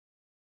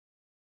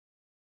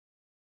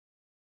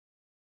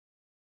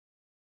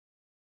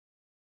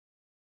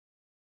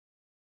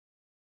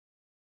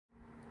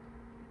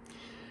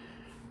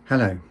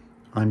Hello,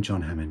 I'm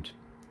John Hammond.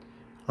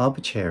 I'll be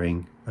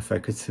chairing a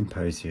focused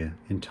symposium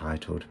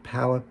entitled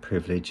Power,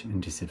 Privilege and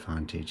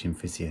Disadvantage in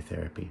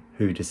Physiotherapy,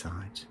 Who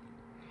Decides?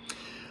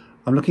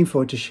 I'm looking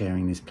forward to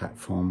sharing this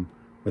platform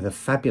with a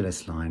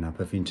fabulous lineup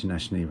of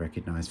internationally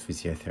recognised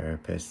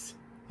physiotherapists,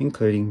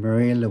 including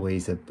Maria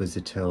Louisa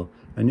Buzatil,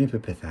 Anupa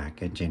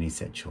Pathak and Jenny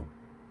Setchell.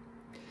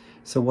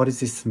 So what is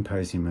this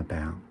symposium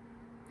about?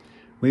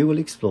 We will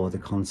explore the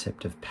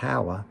concept of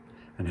power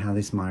and how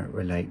this might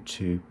relate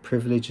to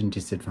privilege and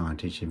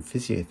disadvantage in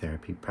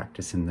physiotherapy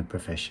practice in the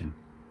profession.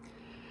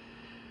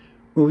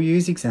 We'll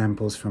use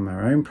examples from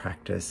our own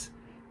practice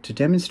to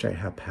demonstrate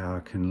how power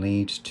can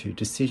lead to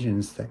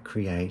decisions that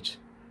create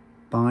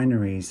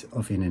binaries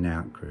of in and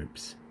out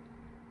groups.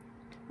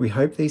 We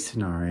hope these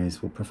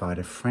scenarios will provide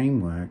a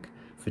framework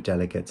for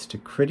delegates to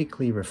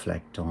critically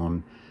reflect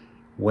on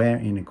where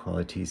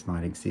inequalities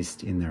might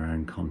exist in their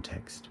own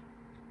context.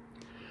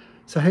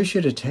 So who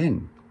should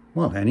attend?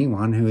 Well,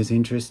 anyone who is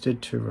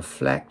interested to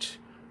reflect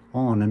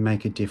on and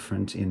make a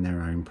difference in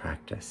their own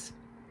practice.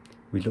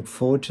 We look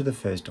forward to the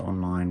first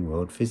online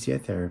World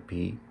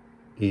Physiotherapy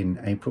in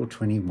April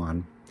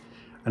 21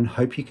 and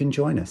hope you can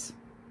join us.